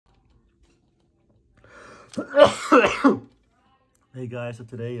Hey guys, so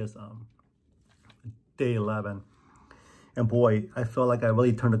today is day 11, and boy, I felt like I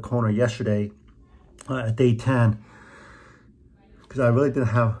really turned the corner yesterday at day 10, because I really didn't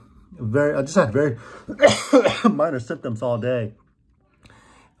have I just had very minor symptoms all day,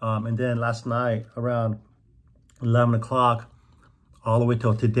 and then last night around 11 o'clock all the way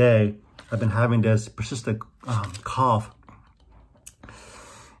till today, I've been having this persistent cough,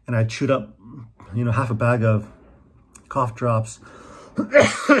 and I chewed up half a bag of cough drops.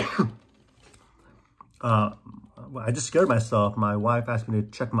 I just scared myself. My wife asked me to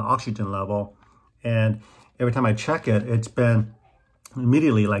check my oxygen level, and every time I check it, it's been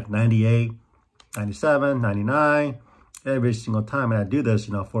immediately like 98, 97, 99, every single time. And I do this,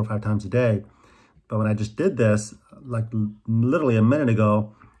 4 or 5 times a day. But when I just did this, like literally a minute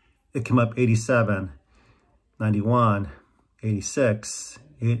ago, it came up 87, 91, 86,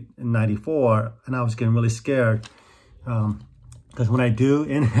 94, and I was getting really scared. Because when I do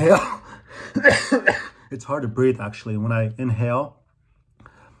inhale, it's hard to breathe actually. When I inhale,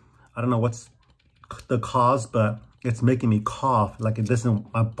 I don't know what's the cause, but it's making me cough. Like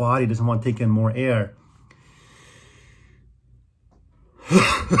my body doesn't want to take in more air.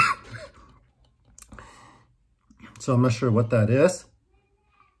 So I'm not sure what that is.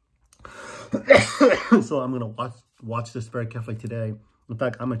 So I'm gonna watch this very carefully today. In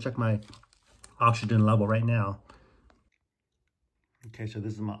fact, I'm gonna check my oxygen level right now. Okay, so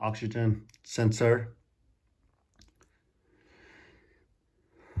this is my oxygen sensor.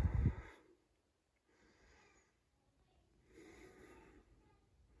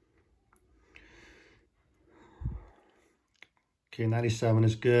 Okay, 97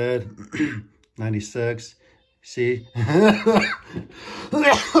 is good. 96. See?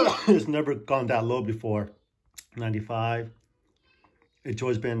 It's never gone that low before. 95. It's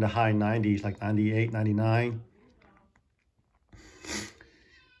always been in the high 90s, like 98, 99.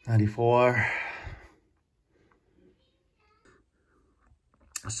 94.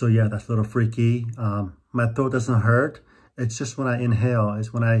 So yeah, that's a little freaky. My throat doesn't hurt. It's just when I inhale,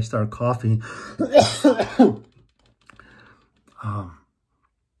 it's when I start coughing.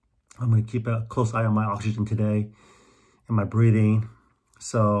 I'm going to keep a close eye on my oxygen today and my breathing.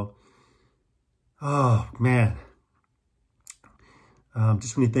 So, oh man.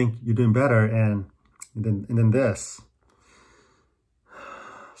 Just when you think you're doing better, and then this.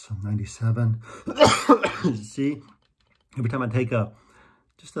 So 97. See, every time I take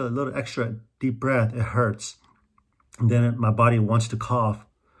just a little extra deep breath, it hurts. And then my body wants to cough.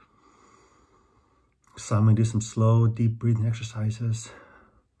 So I'm gonna do some slow, deep breathing exercises.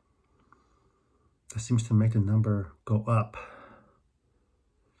 That seems to make the number go up.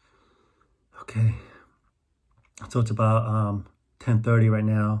 Okay. So it's about 10:30 right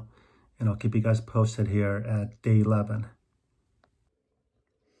now, and I'll keep you guys posted here at day 11.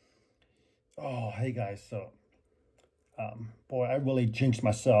 Oh, hey guys, so boy, I really jinxed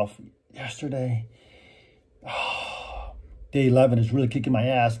myself yesterday. Oh, day 11 is really kicking my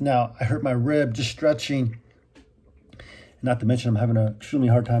ass. Now, I hurt my rib just stretching. Not to mention I'm having an extremely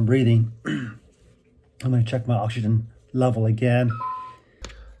hard time breathing. I'm going to check my oxygen level again.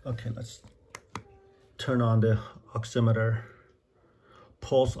 Okay, let's turn on the oximeter,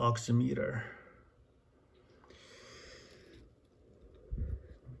 pulse oximeter.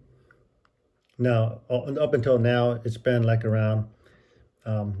 Now, up until now, it's been like around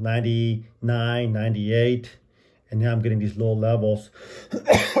 99, 98, and now I'm getting these low levels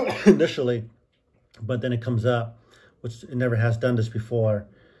initially, but then it comes up, which it never has done this before.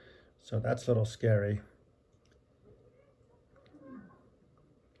 So that's a little scary.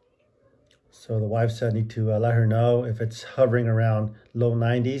 So the wife said I need to let her know if it's hovering around low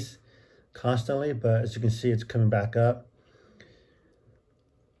 90s constantly, but as you can see, it's coming back up.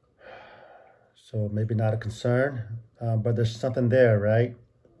 So maybe not a concern, but there's something there, right?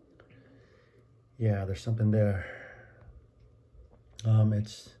 Yeah, there's something there.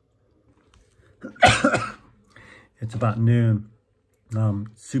 It's it's about noon.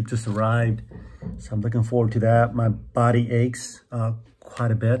 Soup just arrived, so I'm looking forward to that. My body aches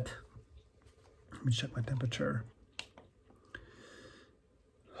quite a bit. Let me check my temperature.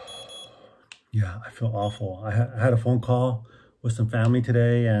 Yeah, I feel awful. I had a phone call with some family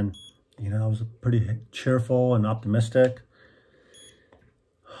today, and I was pretty cheerful and optimistic.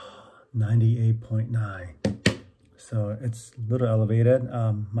 98.9. So it's a little elevated.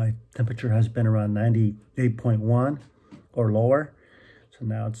 My temperature has been around 98.1 or lower. So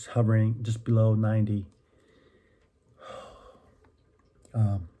now it's hovering just below 90.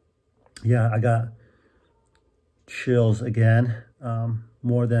 Yeah, I got chills again,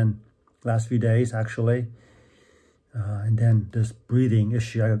 more than last few days actually. And then this breathing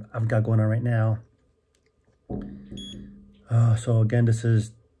issue I've got going on right now. So again, this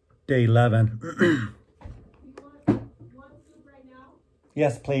is day 11.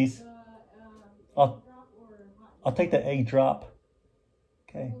 Yes, please. I'll take the egg drop.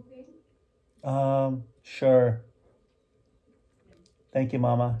 Okay. Sure. Thank you,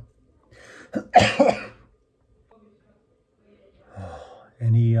 Mama.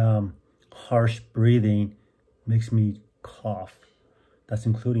 Any harsh breathing makes me cough. That's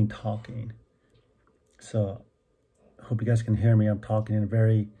including talking. So I hope you guys can hear me. I'm talking in a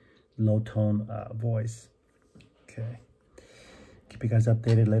very low tone voice. Okay. Keep you guys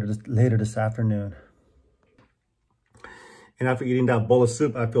updated later this afternoon. And after eating that bowl of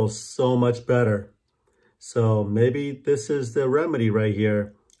soup, I feel so much better. So maybe this is the remedy right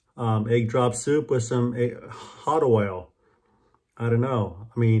here. Egg drop soup with some hot oil. I don't know.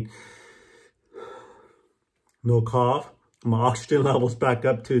 I mean, no cough. My oxygen level's back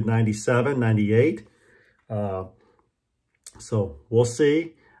up to 97, 98. So we'll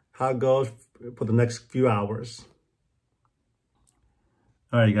see how it goes for the next few hours.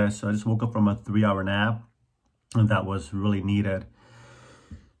 All right, guys. So I just woke up from a 3-hour nap, and that was really needed.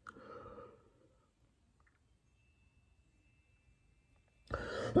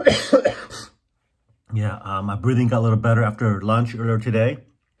 Yeah, my breathing got a little better after lunch earlier today.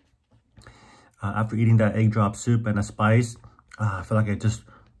 After eating that egg drop soup and a spice, I feel like it just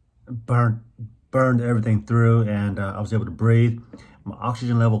burned everything through, and I was able to breathe. My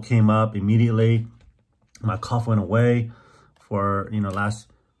oxygen level came up immediately. My cough went away for, last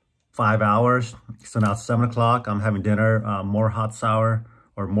 5 hours. So now it's 7 o'clock. I'm having dinner, more hot sour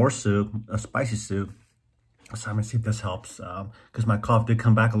or more soup, a spicy soup. So I'm gonna see if this helps, because my cough did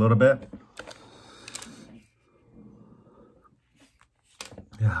come back a little bit.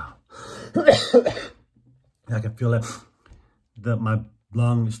 Yeah. I can feel it. My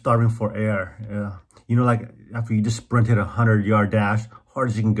lung is starving for air. Yeah. Like after you just sprinted a 100-yard dash, hard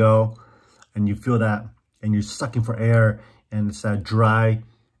as you can go, and you feel that, and you're sucking for air, and it's that dry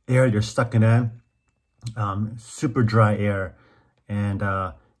air you're sucking in, super dry air, and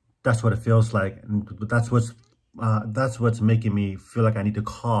that's what it feels like. And that's what's making me feel like I need to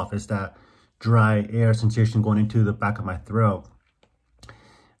cough, is that dry air sensation going into the back of my throat.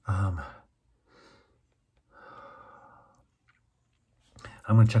 I'm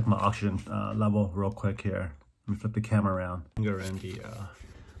gonna check my oxygen level real quick here. Let me flip the camera around. Finger in the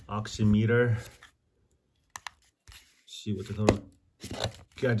oximeter. See what the total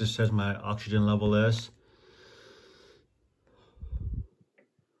guy just says my oxygen level is.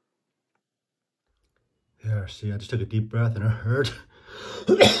 There, see, I just took a deep breath and it hurt.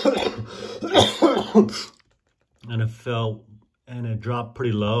 And it fell, and it dropped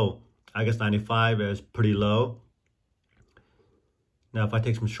pretty low. I guess 95 is pretty low. Now, if I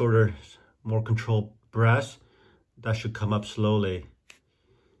take some shorter, more controlled breaths, that should come up slowly.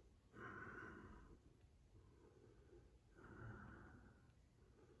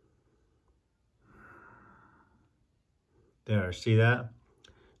 There, see that?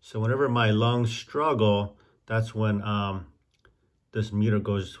 So whenever my lungs struggle, that's when this meter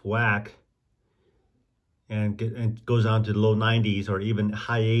goes whack and goes down to the low 90s or even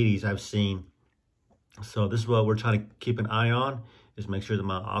high 80s I've seen. So this is what we're trying to keep an eye on, is make sure that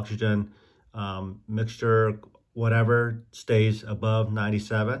my oxygen mixture, whatever, stays above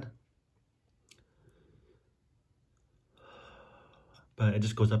 97. But it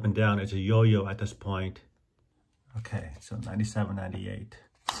just goes up and down. It's a yo-yo at this point. Okay, so 97, 98.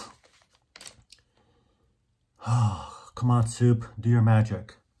 Oh, come on, soup, do your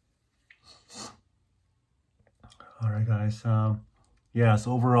magic. All right, guys. Yeah,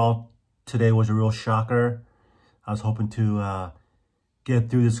 so overall, today was a real shocker. I was hoping to get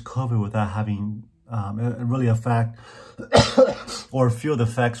through this COVID without having it really affect or feel the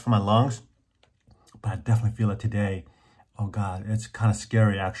effects from my lungs. But I definitely feel it today. Oh God, it's kind of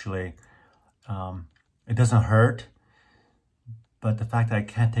scary actually. It doesn't hurt, but the fact that I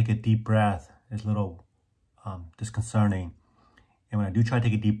can't take a deep breath is a little disconcerting. And when I do try to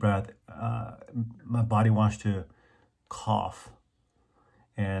take a deep breath, my body wants to cough.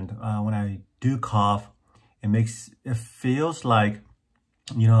 And when I do cough, it feels like,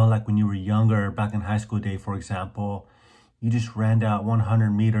 like when you were younger, back in high school day, for example, you just ran that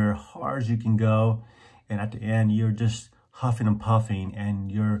 100-meter hard as you can go. And at the end, you're just huffing and puffing and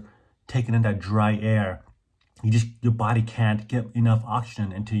you're taking in that dry air. Your body can't get enough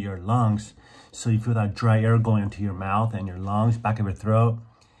oxygen into your lungs. So you feel that dry air going into your mouth and your lungs, back of your throat.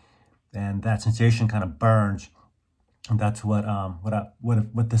 And that sensation kind of burns. And that's what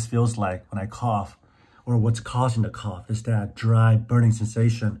this feels like when I cough, or what's causing the cough is that dry burning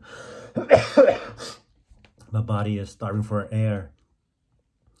sensation. My body is starving for air,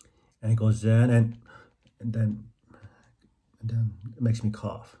 and it goes in, and then it makes me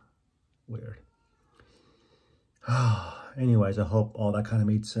cough. Weird. Anyways, I hope all that kind of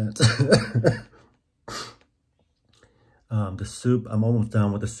made sense. The soup, I'm almost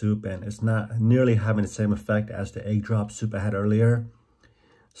done with the soup, and it's not nearly having the same effect as the egg drop soup I had earlier.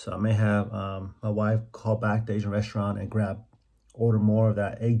 So I may have my wife call back the Asian restaurant and order more of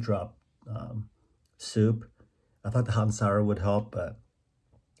that egg drop soup. I thought the hot and sour would help, but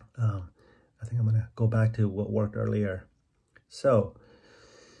I think I'm gonna go back to what worked earlier. So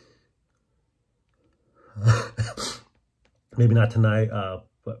maybe not tonight,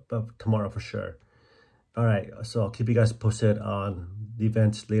 but tomorrow for sure. All right, so I'll keep you guys posted on the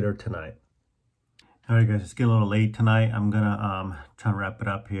events later tonight. All right, guys, it's getting a little late tonight. I'm gonna try and wrap it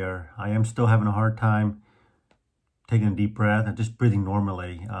up here. I am still having a hard time taking a deep breath and just breathing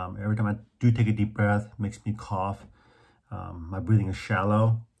normally. Every time I do take a deep breath, it makes me cough. My breathing is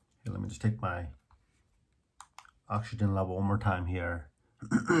shallow. Here, let me just take my oxygen level one more time here.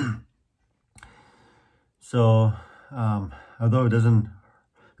 So, although it doesn't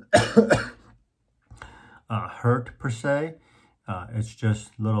hurt per se, it's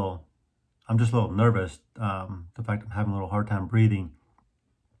just I'm just a little nervous. The fact I'm having a little hard time breathing.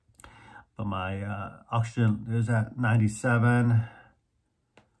 But my oxygen is at 97.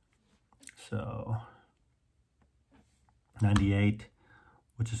 So 98,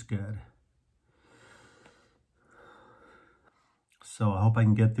 which is good. So I hope I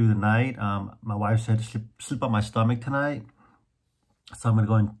can get through the night. My wife said to sleep on my stomach tonight. So I'm gonna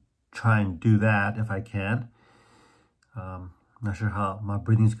go and try and do that if I can. Not sure how my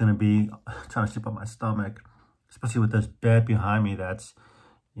breathing is gonna be trying to sleep on my stomach, especially with this bed behind me that's,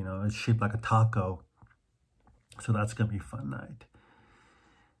 you know, it's shaped like a taco. So that's gonna be a fun night.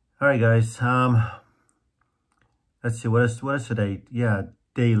 All right, guys. Let's see, what is today? Yeah,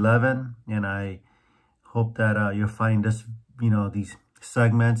 day 11, and I hope that you're finding this, these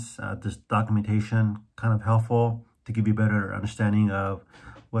segments, this documentation kind of helpful to give you a better understanding of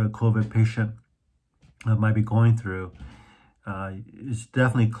what a COVID patient might be going through. It's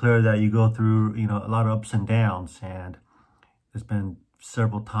definitely clear that you go through, a lot of ups and downs, and there's been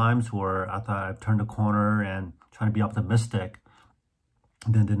several times where I thought I've turned a corner and trying to be optimistic.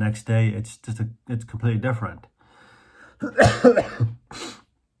 And then the next day, it's completely different.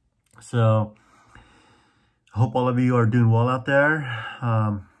 So I hope all of you are doing well out there.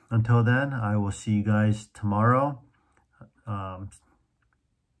 Until then, I will see you guys tomorrow.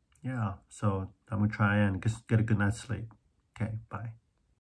 Yeah, so I'm gonna try and get a good night's sleep. Okay, bye.